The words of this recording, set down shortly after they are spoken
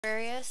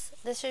Aquarius,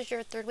 this is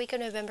your third week of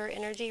November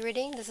energy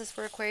reading. This is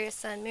for Aquarius,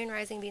 Sun, Moon,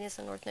 Rising, Venus,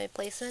 and North Node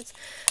placements.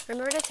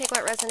 Remember to take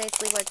what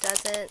resonates, leave what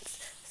doesn't.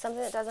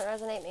 Something that doesn't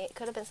resonate, it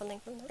could have been something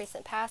from the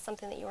recent past,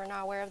 something that you are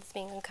not aware of that's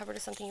being uncovered,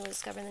 or something you will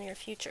discover in the near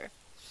future.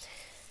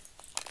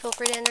 Feel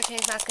free to entertain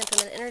masculine and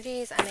feminine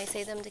energies. I may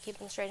say them to keep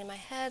them straight in my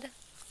head.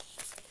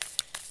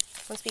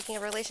 When speaking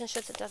of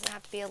relationships, it doesn't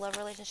have to be a love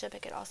relationship.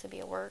 It could also be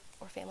a work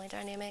or family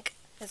dynamic,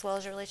 as well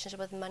as your relationship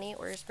with money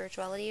or your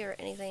spirituality or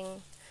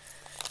anything.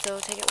 So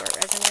take it where it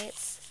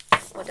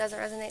resonates. What doesn't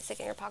resonate, stick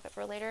it in your pocket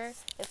for later.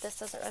 If this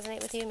doesn't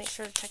resonate with you, make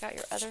sure to check out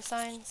your other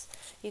signs.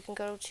 You can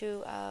go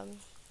to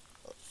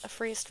a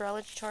free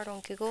astrology chart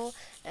on Google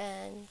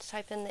and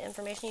type in the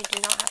information. You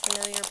do not have to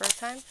know your birth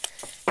time.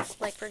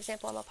 Like, for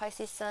example, I'm a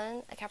Pisces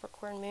Sun, a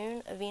Capricorn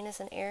Moon, a Venus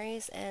in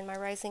Aries, and my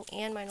Rising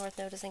and my North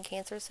Node is in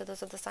Cancer. So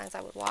those are the signs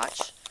I would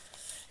watch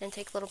and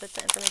take little bits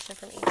of information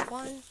from each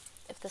one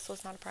if this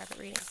was not a private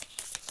reading.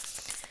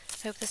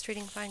 I hope this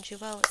reading finds you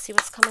well. Let's see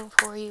what's coming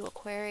for you,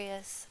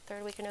 Aquarius.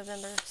 Third week of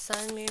November.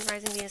 Sun, Moon,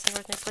 Rising, Venus, and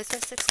North Node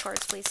placement. 6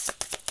 cards, please.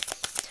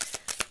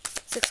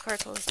 6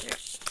 cards, Holy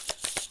Spirit.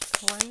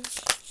 1,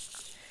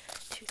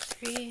 2,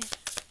 3.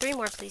 3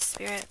 more, please,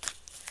 Spirit.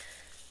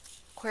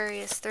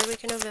 Aquarius, third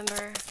week of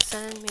November.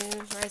 Sun,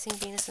 Moon, Rising,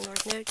 Venus, and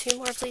North Node. 2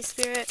 more, please,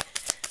 Spirit.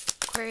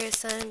 Aquarius,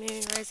 Sun,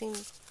 Moon, Rising.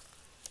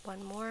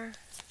 1 more.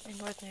 And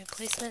North Node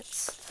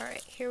placements.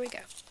 Alright, here we go.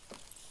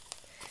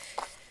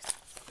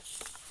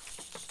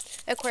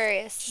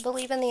 Aquarius,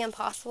 believe in the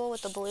impossible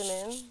with the blue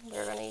moon.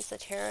 We're going to use the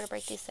tarot to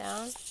break these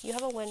down. You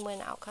have a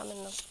win-win outcome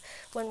in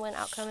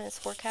this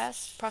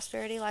forecast.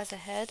 Prosperity lies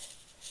ahead.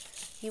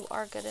 You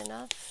are good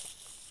enough.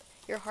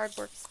 Your hard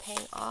work is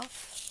paying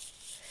off.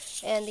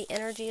 And the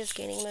energy is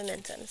gaining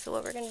momentum. So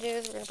what we're going to do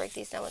is we're going to break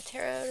these down with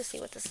tarot to see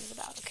what this is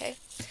about, okay?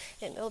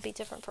 It will be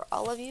different for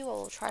all of you.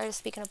 We'll try to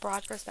speak in a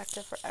broad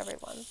perspective for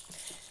everyone.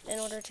 In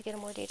order to get a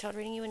more detailed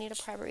reading, you would need a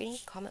private reading.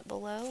 Comment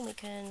below,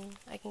 and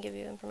I can give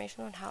you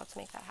information on how to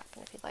make that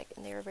happen if you'd like.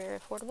 And they are very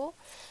affordable,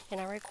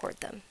 and I record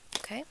them,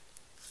 okay?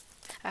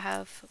 I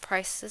have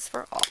prices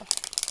for all.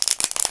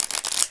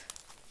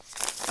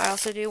 I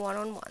also do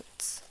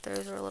one-on-ones.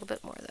 Those are a little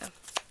bit more, though.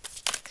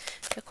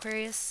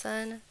 Aquarius,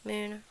 Sun,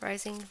 Moon,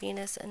 Rising,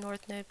 Venus, and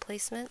North Node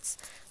placements.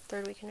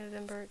 Third week of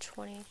November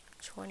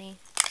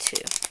 2022.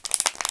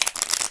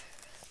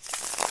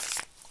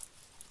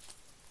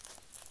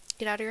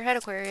 Get out of your head,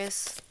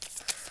 Aquarius.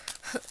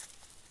 That's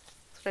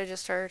what I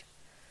just heard.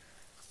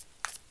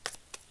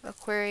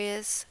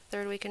 Aquarius,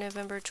 third week of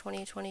November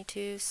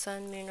 2022.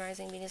 Sun, Moon,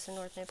 Rising, Venus, and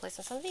North Node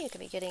placements. Some of you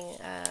could be getting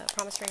a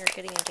promise ring or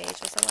getting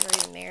engaged with someone or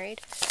even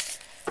married.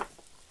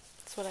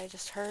 That's what I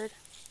just heard.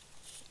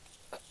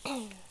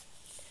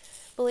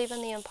 Believe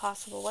in the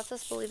impossible. What's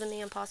this believe in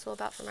the impossible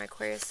about for my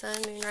Aquarius,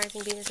 Sun, Moon,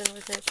 Rising, Venus, and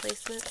North Node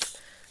placements?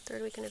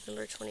 Third week of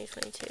November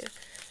 2022.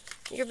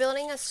 You're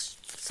building a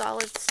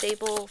solid,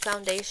 stable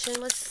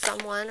foundation with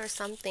someone or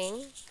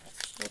something.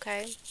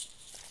 Okay?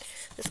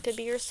 This could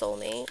be your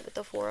soulmate with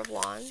the 4 of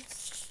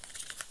Wands.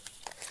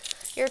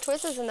 Your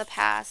choices in the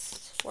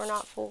past were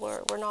not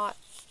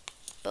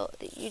built.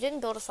 You didn't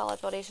build a solid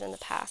foundation in the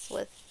past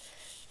with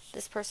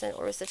this person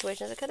or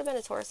situations. It could have been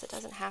a Taurus. It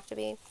doesn't have to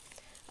be.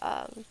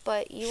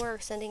 But you are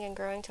ascending and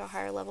growing to a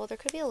higher level. There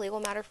could be a legal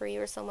matter for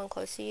you or someone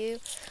close to you.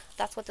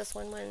 That's what this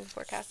win-win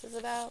forecast is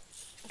about.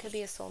 It could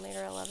be a soulmate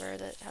or a lover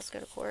that has to go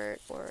to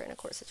court or in a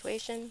court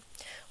situation.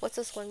 What's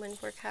this win-win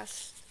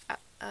forecast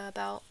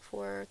about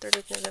for 3rd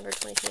week of November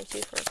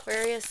 2022 for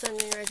Aquarius, Sun,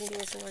 Moon, Rising,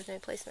 Venus, and North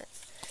Node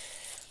placements?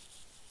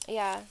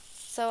 Yeah,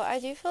 so I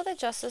do feel that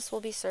justice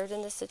will be served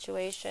in this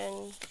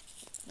situation.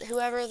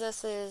 Whoever has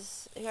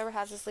this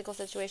legal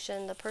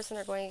situation, the person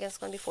they're going against is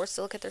going to be forced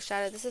to look at their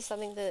shadow. This is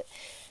something that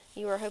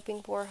you are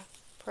hoping for,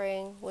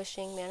 praying,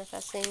 wishing,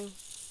 manifesting. You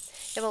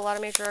have a lot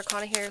of major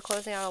arcana here. You're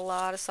closing out a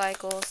lot of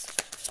cycles.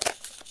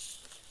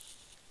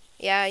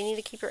 Yeah, you need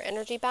to keep your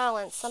energy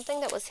balanced. Something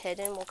that was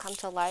hidden will come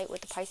to light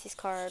with the Pisces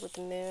card, with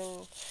the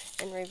moon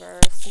in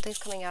reverse. Something's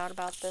coming out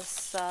about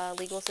this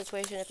legal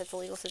situation, if it's a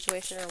legal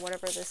situation or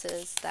whatever this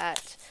is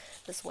that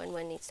this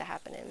win-win needs to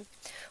happen in.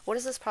 What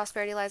is this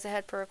prosperity lies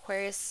ahead for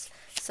Aquarius,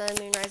 Sun,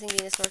 Moon, Rising,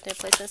 Venus, North Node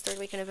placements, 3rd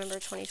week of November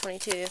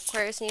 2022?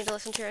 Aquarius, you need to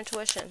listen to your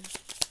intuition.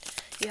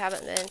 You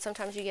haven't been.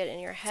 Sometimes you get in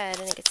your head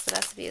and it gets the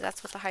best of you.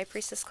 That's with the High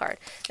Priestess card.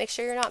 Make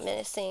sure you're not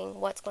missing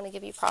what's going to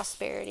give you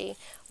prosperity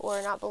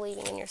or not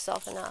believing in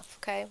yourself enough,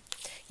 okay?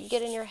 You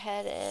get in your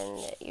head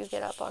and you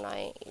get up all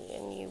night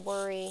and you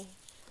worry.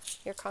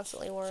 You're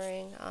constantly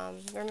worrying.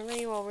 Remember,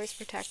 you're always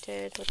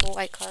protected with the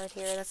white card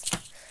here. That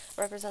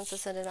represents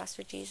Ascended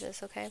Master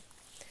Jesus, okay?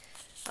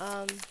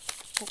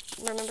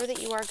 Remember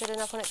that you are good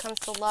enough when it comes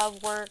to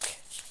love, work,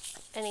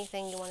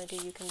 anything you want to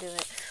do, you can do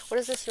it. What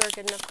is this you are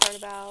good enough card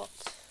about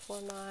for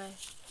my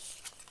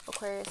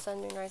Aquarius,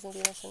 Sun, Moon, Rising,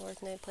 Venus, and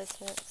North Node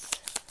placements?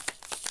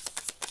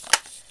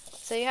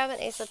 So you have an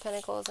Ace of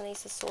Pentacles and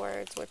Ace of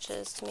Swords, which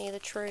is, to me, the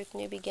truth,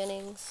 new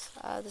beginnings.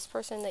 This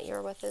person that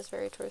you're with is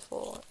very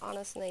truthful,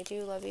 honest, and they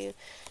do love you.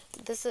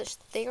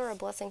 They are a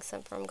blessing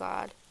sent from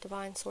God,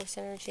 divine source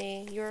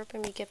energy. You're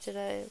going to be gifted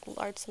a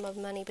large sum of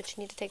money, but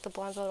you need to take the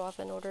blindfold off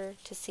in order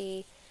to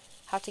see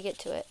how to get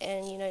to it,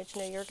 and you know, to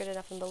know you're good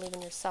enough and believe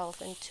in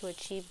yourself and to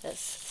achieve this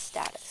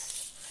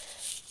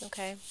status.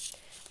 Okay?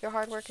 Your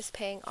hard work is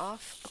paying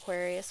off,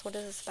 Aquarius. What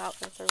is this about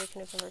for the third week of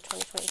November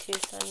 2022?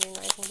 Sun, Moon,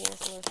 Rising,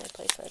 Venus, and North Node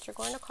placements. You're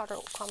going to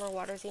calmer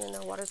waters, even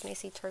though waters may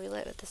seem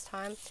turbulent at this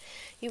time.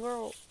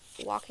 You're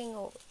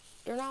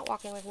not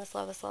walking away from this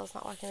love. This love is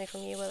not walking away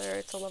from you, whether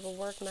it's a love of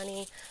work,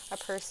 money, a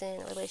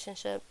person, a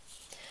relationship.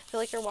 I feel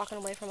like you're walking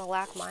away from a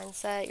lack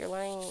mindset. You're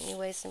learning new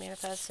ways to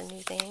manifest and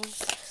new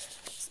things.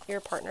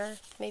 Your partner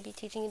may be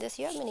teaching you this.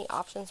 You have many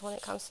options when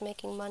it comes to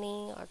making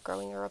money or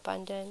growing your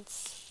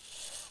abundance.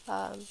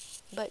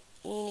 But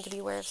you need to be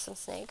aware of some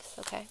snakes,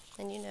 okay?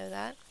 And you know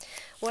that.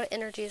 What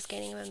energy is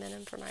gaining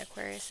momentum for my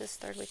Aquarius this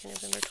third week in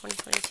November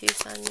 2022?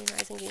 Sun, Moon,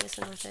 Rising, Venus,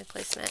 and North Node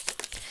placement.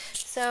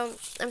 So,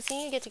 I'm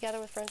seeing you get together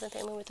with friends and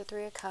family with the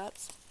Three of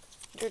Cups.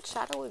 Your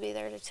shadow would be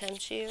there to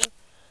tempt you,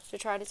 to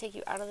try to take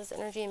you out of this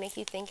energy and make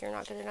you think you're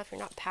not good enough, you're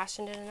not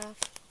passionate enough,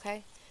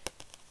 okay?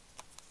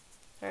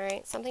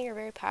 Alright, something you're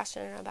very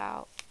passionate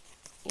about.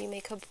 You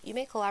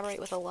may collaborate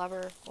with a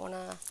lover on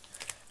a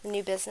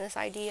new business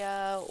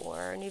idea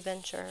or a new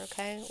venture,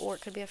 okay? Or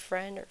it could be a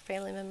friend or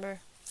family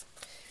member.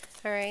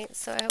 Alright,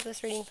 so I hope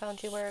this reading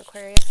found you where,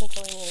 Aquarius,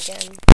 until we meet again.